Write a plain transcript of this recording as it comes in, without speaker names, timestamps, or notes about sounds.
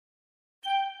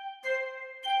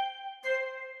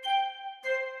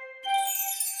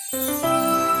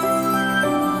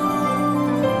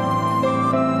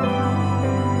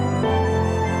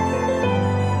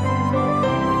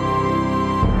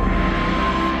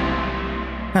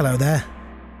Hello there.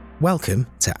 Welcome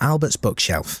to Albert's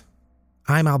Bookshelf.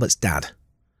 I'm Albert's dad.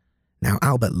 Now,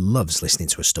 Albert loves listening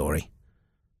to a story.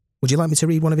 Would you like me to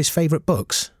read one of his favourite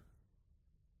books?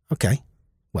 Okay,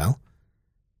 well,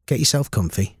 get yourself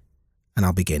comfy and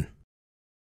I'll begin.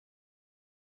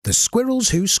 The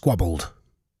Squirrels Who Squabbled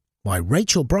by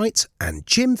Rachel Bright and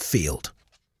Jim Field.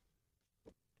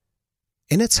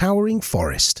 In a towering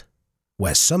forest,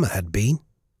 where summer had been,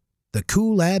 the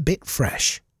cool air bit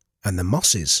fresh, and the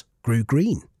mosses grew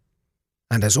green.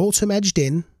 And as autumn edged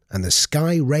in, and the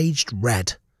sky raged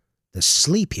red, the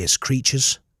sleepiest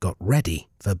creatures got ready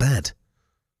for bed.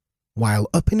 While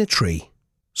up in a tree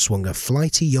swung a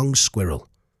flighty young squirrel,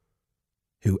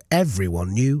 who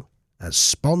everyone knew as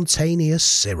Spontaneous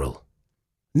Cyril.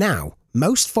 Now,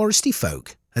 most foresty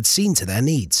folk had seen to their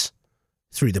needs,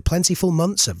 through the plentiful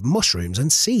months of mushrooms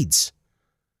and seeds.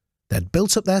 They'd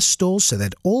built up their stores so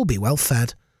they'd all be well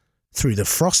fed, through the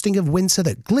frosting of winter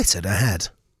that glittered ahead.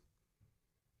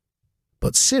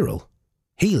 But Cyril,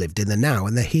 he lived in the now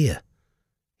and the here.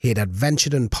 He had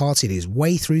adventured and partied his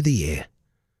way through the year.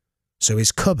 So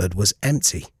his cupboard was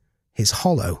empty, his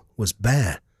hollow was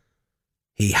bare.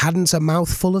 He hadn't a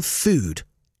mouthful of food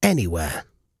anywhere.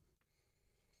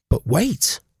 But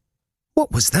wait,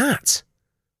 what was that?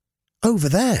 Over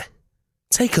there,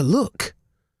 take a look.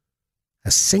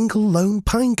 A single lone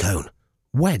pine cone,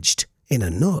 wedged in a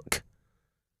nook.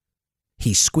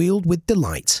 He squealed with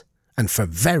delight, and for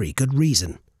very good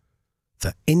reason,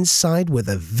 for inside were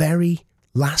the very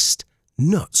last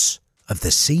nuts of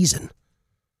the season.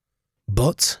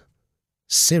 But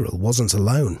Cyril wasn't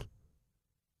alone.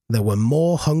 There were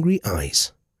more hungry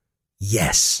eyes.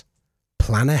 Yes,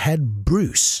 plan ahead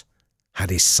Bruce had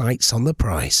his sights on the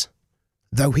prize.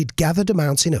 Though he'd gathered a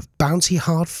mountain of bounty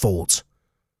hard fought,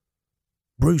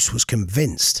 Bruce was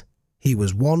convinced he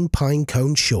was one pine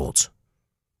cone short.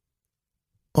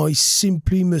 I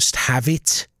simply must have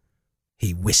it,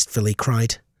 he wistfully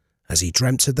cried, as he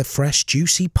dreamt of the fresh,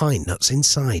 juicy pine nuts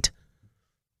inside.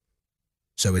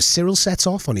 So as Cyril set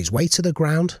off on his way to the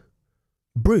ground,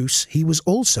 Bruce, he was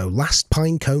also last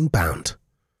pine cone bound.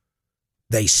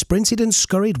 They sprinted and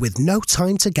scurried with no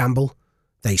time to gamble.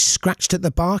 They scratched at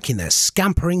the bark in their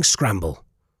scampering scramble.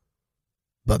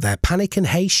 But their panic and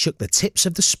haste shook the tips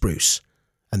of the spruce,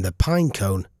 and the pine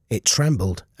cone, it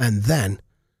trembled, and then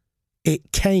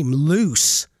it came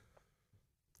loose.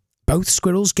 Both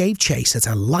squirrels gave chase at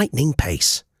a lightning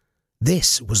pace.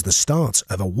 This was the start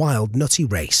of a wild, nutty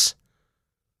race.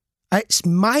 It's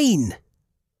mine,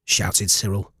 shouted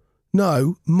Cyril.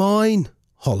 No, mine,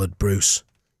 hollered Bruce.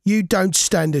 You don't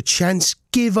stand a chance.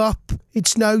 Give up.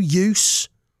 It's no use.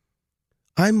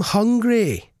 I'm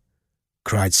hungry,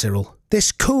 cried Cyril.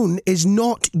 This cone is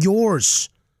not yours.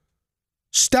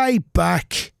 Stay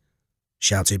back,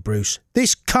 shouted Bruce.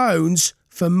 This cone's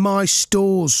for my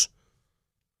stores.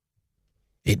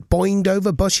 It boinged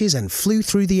over bushes and flew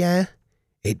through the air.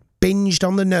 It binged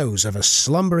on the nose of a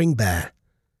slumbering bear.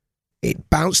 It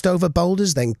bounced over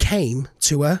boulders, then came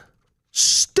to a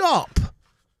stop.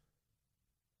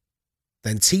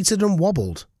 Then teetered and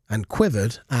wobbled and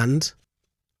quivered and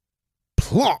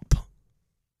plop.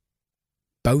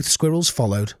 Both squirrels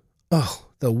followed. Oh,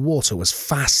 the water was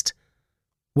fast.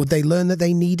 Would they learn that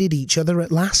they needed each other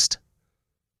at last?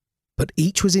 But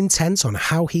each was intent on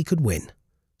how he could win,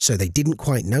 so they didn't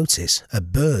quite notice a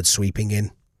bird sweeping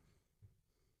in.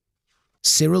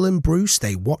 Cyril and Bruce,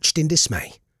 they watched in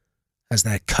dismay as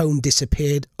their cone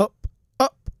disappeared up,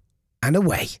 and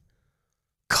away.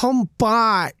 Come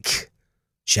back,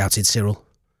 shouted Cyril.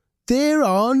 There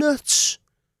are nuts,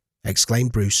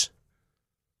 exclaimed Bruce.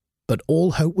 But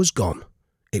all hope was gone.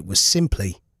 It was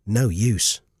simply no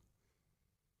use.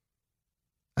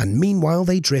 And meanwhile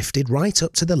they drifted right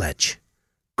up to the ledge.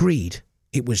 Greed,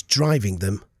 it was driving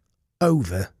them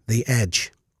over the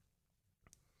edge.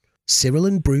 Cyril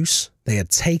and Bruce, they had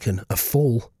taken a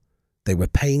fall. They were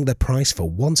paying the price for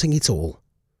wanting it all.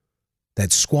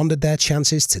 They'd squandered their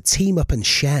chances to team up and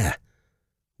share.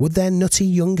 Would their nutty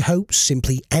young hopes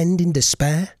simply end in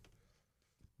despair?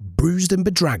 Bruised and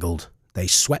bedraggled, they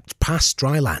swept past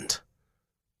dry land.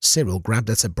 Cyril grabbed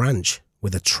at a branch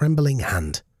with a trembling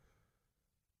hand.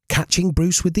 Catching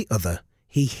Bruce with the other,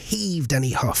 he heaved and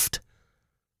he huffed,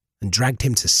 and dragged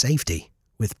him to safety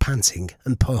with panting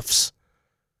and puffs.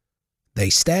 They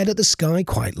stared at the sky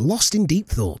quite lost in deep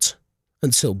thought,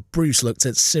 until Bruce looked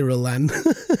at Cyril and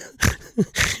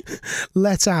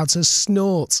let out a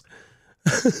snort.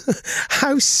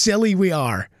 How silly we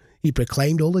are, he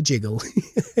proclaimed all a jiggle.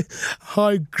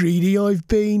 How greedy I've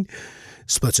been,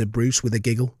 sputtered Bruce with a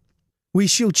giggle. We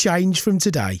shall change from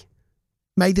today.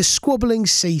 May the squabbling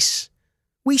cease.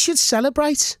 We should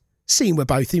celebrate, seeing we're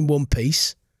both in one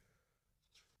piece.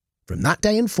 From that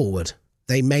day and forward,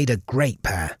 they made a great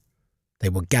pair. They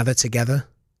would gather together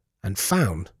and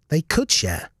found they could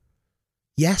share.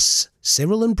 Yes,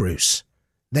 Cyril and Bruce,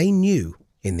 they knew,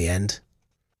 in the end,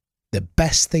 the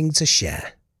best thing to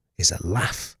share is a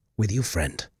laugh with your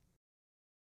friend.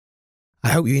 I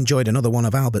hope you enjoyed another one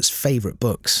of Albert's favourite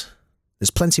books.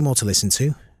 There's plenty more to listen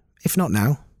to. If not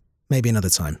now, maybe another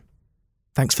time.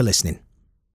 Thanks for listening.